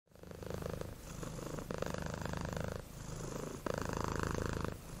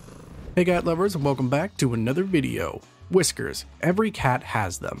Hey cat lovers, and welcome back to another video. Whiskers. Every cat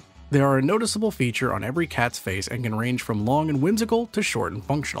has them. They are a noticeable feature on every cat's face and can range from long and whimsical to short and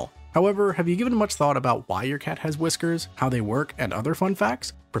functional. However, have you given much thought about why your cat has whiskers, how they work, and other fun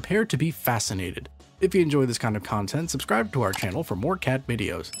facts? Prepare to be fascinated. If you enjoy this kind of content, subscribe to our channel for more cat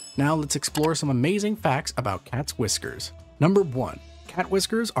videos. Now let's explore some amazing facts about cats' whiskers. Number 1. Cat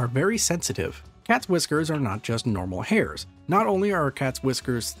whiskers are very sensitive. Cats' whiskers are not just normal hairs. Not only are a cat's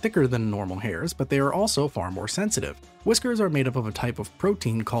whiskers thicker than normal hairs, but they are also far more sensitive. Whiskers are made up of a type of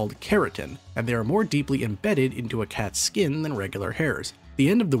protein called keratin, and they are more deeply embedded into a cat's skin than regular hairs. The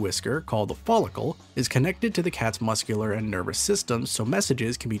end of the whisker, called the follicle, is connected to the cat's muscular and nervous systems so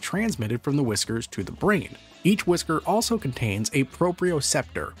messages can be transmitted from the whiskers to the brain. Each whisker also contains a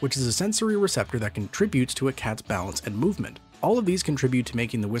proprioceptor, which is a sensory receptor that contributes to a cat's balance and movement. All of these contribute to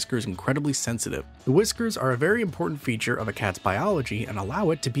making the whiskers incredibly sensitive. The whiskers are a very important feature of a cat's biology and allow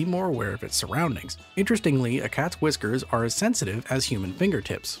it to be more aware of its surroundings. Interestingly, a cat's whiskers are as sensitive as human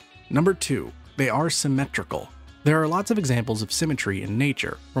fingertips. Number 2. They are symmetrical. There are lots of examples of symmetry in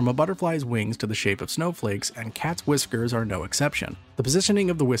nature, from a butterfly's wings to the shape of snowflakes, and cats' whiskers are no exception. The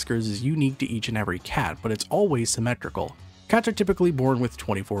positioning of the whiskers is unique to each and every cat, but it's always symmetrical. Cats are typically born with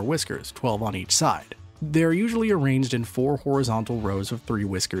 24 whiskers, 12 on each side. They are usually arranged in 4 horizontal rows of 3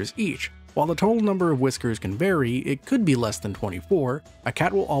 whiskers each. While the total number of whiskers can vary, it could be less than 24, a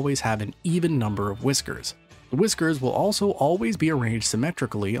cat will always have an even number of whiskers. The whiskers will also always be arranged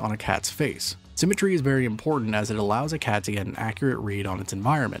symmetrically on a cat's face. Symmetry is very important as it allows a cat to get an accurate read on its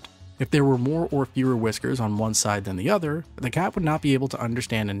environment. If there were more or fewer whiskers on one side than the other, the cat would not be able to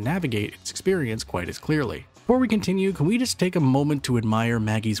understand and navigate its experience quite as clearly. Before we continue, can we just take a moment to admire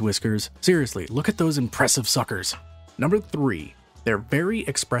Maggie's whiskers? Seriously, look at those impressive suckers. Number 3. They're very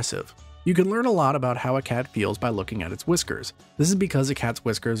expressive. You can learn a lot about how a cat feels by looking at its whiskers. This is because a cat's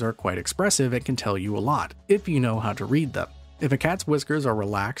whiskers are quite expressive and can tell you a lot, if you know how to read them. If a cat's whiskers are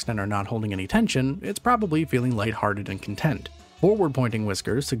relaxed and are not holding any tension, it's probably feeling lighthearted and content. Forward-pointing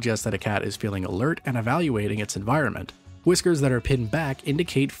whiskers suggest that a cat is feeling alert and evaluating its environment. Whiskers that are pinned back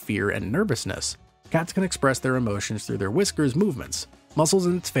indicate fear and nervousness. Cats can express their emotions through their whiskers movements. Muscles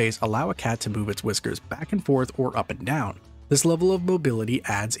in its face allow a cat to move its whiskers back and forth or up and down. This level of mobility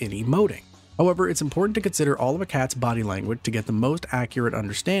adds in emoting. However, it's important to consider all of a cat's body language to get the most accurate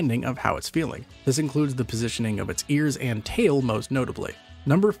understanding of how it's feeling. This includes the positioning of its ears and tail most notably.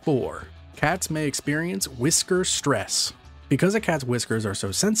 Number 4. Cats may experience whisker stress. Because a cat's whiskers are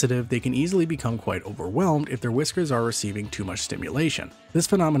so sensitive, they can easily become quite overwhelmed if their whiskers are receiving too much stimulation. This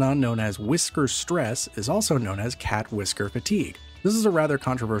phenomenon, known as whisker stress, is also known as cat whisker fatigue. This is a rather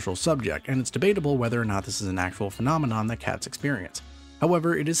controversial subject, and it's debatable whether or not this is an actual phenomenon that cats experience.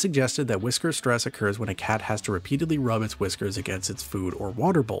 However, it is suggested that whisker stress occurs when a cat has to repeatedly rub its whiskers against its food or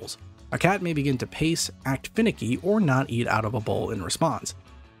water bowls. A cat may begin to pace, act finicky, or not eat out of a bowl in response.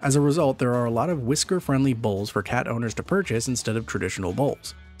 As a result, there are a lot of whisker-friendly bowls for cat owners to purchase instead of traditional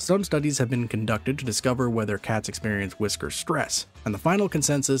bowls. Some studies have been conducted to discover whether cats experience whisker stress, and the final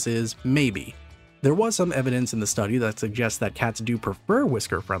consensus is maybe. There was some evidence in the study that suggests that cats do prefer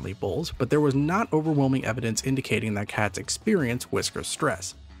whisker-friendly bowls, but there was not overwhelming evidence indicating that cats experience whisker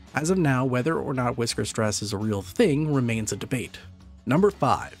stress. As of now, whether or not whisker stress is a real thing remains a debate. Number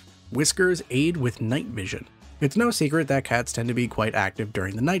 5. Whiskers aid with night vision. It's no secret that cats tend to be quite active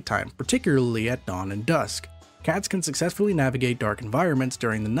during the nighttime, particularly at dawn and dusk. Cats can successfully navigate dark environments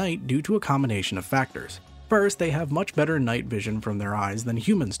during the night due to a combination of factors. First, they have much better night vision from their eyes than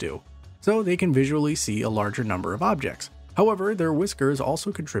humans do, so they can visually see a larger number of objects. However, their whiskers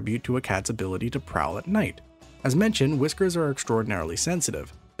also contribute to a cat's ability to prowl at night. As mentioned, whiskers are extraordinarily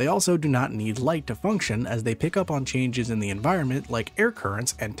sensitive. They also do not need light to function, as they pick up on changes in the environment like air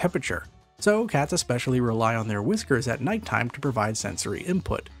currents and temperature. So cats especially rely on their whiskers at nighttime to provide sensory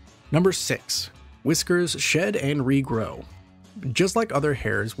input. Number 6. Whiskers shed and regrow. Just like other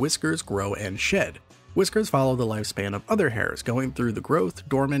hairs, whiskers grow and shed. Whiskers follow the lifespan of other hairs, going through the growth,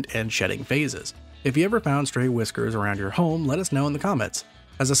 dormant, and shedding phases. If you ever found stray whiskers around your home, let us know in the comments.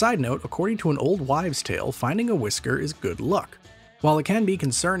 As a side note, according to an old wives' tale, finding a whisker is good luck. While it can be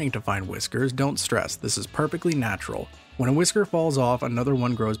concerning to find whiskers, don't stress, this is perfectly natural. When a whisker falls off, another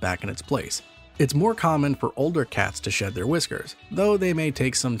one grows back in its place. It's more common for older cats to shed their whiskers. Though they may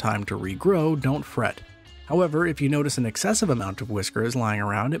take some time to regrow, don't fret. However, if you notice an excessive amount of whiskers lying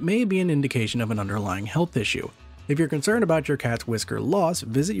around, it may be an indication of an underlying health issue. If you're concerned about your cat's whisker loss,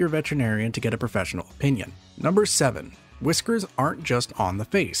 visit your veterinarian to get a professional opinion. Number 7. Whiskers aren't just on the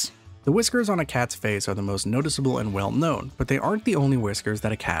face. The whiskers on a cat's face are the most noticeable and well known, but they aren't the only whiskers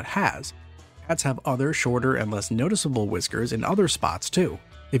that a cat has. Cats have other shorter and less noticeable whiskers in other spots too.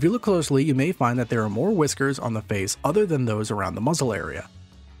 If you look closely, you may find that there are more whiskers on the face other than those around the muzzle area.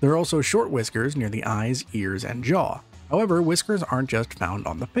 There are also short whiskers near the eyes, ears, and jaw. However, whiskers aren't just found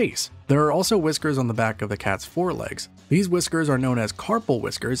on the face. There are also whiskers on the back of the cat's forelegs. These whiskers are known as carpal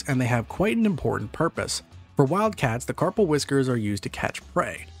whiskers, and they have quite an important purpose. For wild cats, the carpal whiskers are used to catch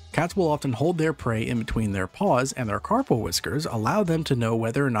prey. Cats will often hold their prey in between their paws, and their carpal whiskers allow them to know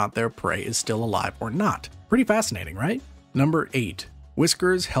whether or not their prey is still alive or not. Pretty fascinating, right? Number 8.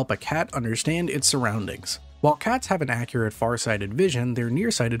 Whiskers help a cat understand its surroundings. While cats have an accurate far-sighted vision, their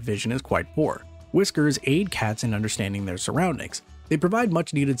nearsighted vision is quite poor. Whiskers aid cats in understanding their surroundings. They provide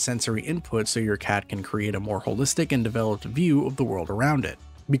much-needed sensory input so your cat can create a more holistic and developed view of the world around it.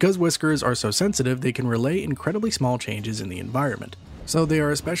 Because whiskers are so sensitive, they can relay incredibly small changes in the environment. So they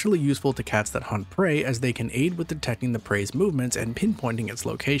are especially useful to cats that hunt prey, as they can aid with detecting the prey's movements and pinpointing its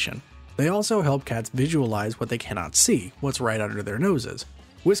location. They also help cats visualize what they cannot see, what's right under their noses.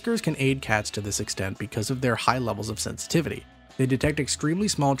 Whiskers can aid cats to this extent because of their high levels of sensitivity. They detect extremely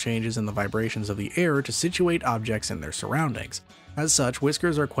small changes in the vibrations of the air to situate objects in their surroundings. As such,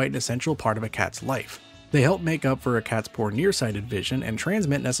 whiskers are quite an essential part of a cat's life. They help make up for a cat's poor nearsighted vision and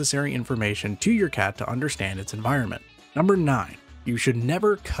transmit necessary information to your cat to understand its environment. Number 9. You should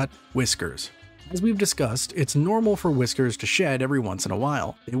never cut whiskers. As we've discussed, it's normal for whiskers to shed every once in a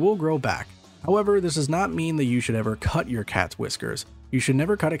while. They will grow back. However, this does not mean that you should ever cut your cat's whiskers. You should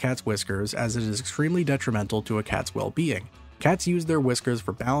never cut a cat's whiskers, as it is extremely detrimental to a cat's well-being. Cats use their whiskers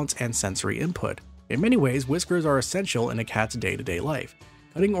for balance and sensory input. In many ways, whiskers are essential in a cat's day-to-day life.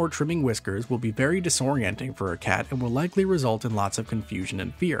 Cutting or trimming whiskers will be very disorienting for a cat and will likely result in lots of confusion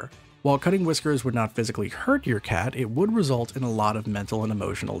and fear. While cutting whiskers would not physically hurt your cat, it would result in a lot of mental and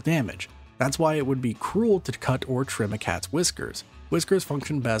emotional damage. That's why it would be cruel to cut or trim a cat's whiskers. Whiskers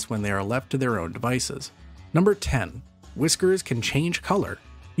function best when they are left to their own devices. Number 10. Whiskers can change color.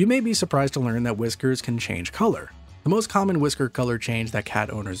 You may be surprised to learn that whiskers can change color. The most common whisker color change that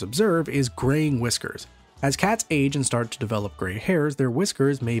cat owners observe is graying whiskers. As cats age and start to develop gray hairs, their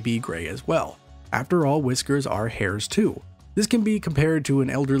whiskers may be gray as well. After all, whiskers are hairs too. This can be compared to an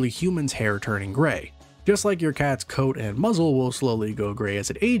elderly human's hair turning gray. Just like your cat's coat and muzzle will slowly go gray as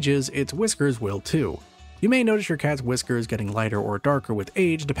it ages, its whiskers will too. You may notice your cat's whiskers getting lighter or darker with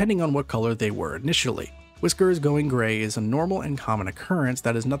age depending on what color they were initially. Whiskers going gray is a normal and common occurrence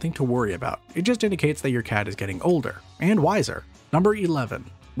that is nothing to worry about. It just indicates that your cat is getting older and wiser. Number 11.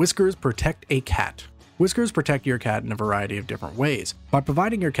 Whiskers protect a cat. Whiskers protect your cat in a variety of different ways. By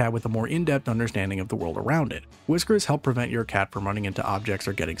providing your cat with a more in-depth understanding of the world around it, whiskers help prevent your cat from running into objects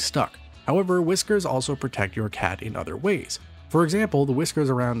or getting stuck. However, whiskers also protect your cat in other ways. For example, the whiskers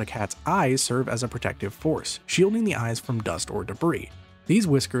around a cat's eyes serve as a protective force, shielding the eyes from dust or debris. These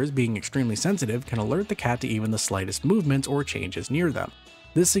whiskers, being extremely sensitive, can alert the cat to even the slightest movements or changes near them.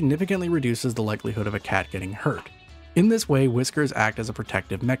 This significantly reduces the likelihood of a cat getting hurt. In this way, whiskers act as a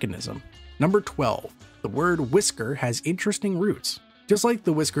protective mechanism. Number 12. The word whisker has interesting roots. Just like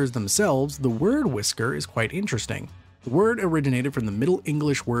the whiskers themselves, the word whisker is quite interesting. The word originated from the Middle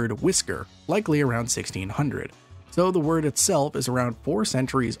English word whisker, likely around 1600. So the word itself is around 4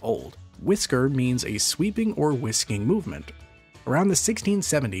 centuries old. Whisker means a sweeping or whisking movement. Around the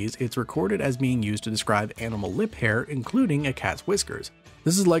 1670s, it's recorded as being used to describe animal lip hair, including a cat's whiskers.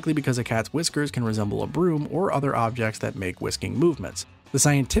 This is likely because a cat's whiskers can resemble a broom or other objects that make whisking movements. The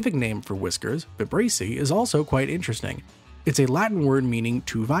scientific name for whiskers, vibraceae, is also quite interesting. It's a Latin word meaning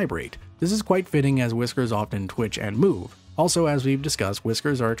to vibrate. This is quite fitting as whiskers often twitch and move. Also, as we've discussed,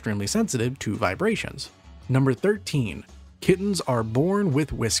 whiskers are extremely sensitive to vibrations. Number 13. Kittens are born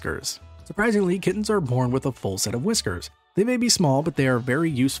with whiskers. Surprisingly, kittens are born with a full set of whiskers. They may be small, but they are very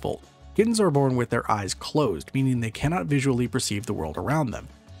useful. Kittens are born with their eyes closed, meaning they cannot visually perceive the world around them.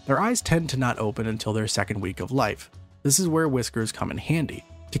 Their eyes tend to not open until their second week of life. This is where whiskers come in handy.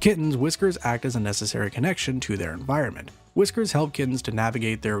 To kittens, whiskers act as a necessary connection to their environment. Whiskers help kittens to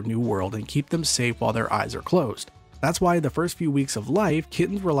navigate their new world and keep them safe while their eyes are closed. That's why the first few weeks of life,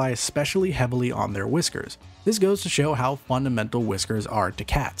 kittens rely especially heavily on their whiskers. This goes to show how fundamental whiskers are to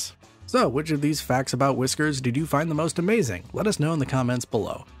cats. So, which of these facts about whiskers did you find the most amazing? Let us know in the comments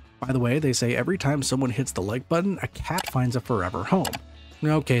below. By the way, they say every time someone hits the like button, a cat finds a forever home.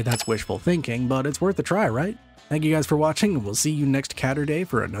 Okay, that's wishful thinking, but it's worth a try, right? Thank you guys for watching, and we'll see you next Catterday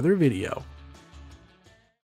for another video.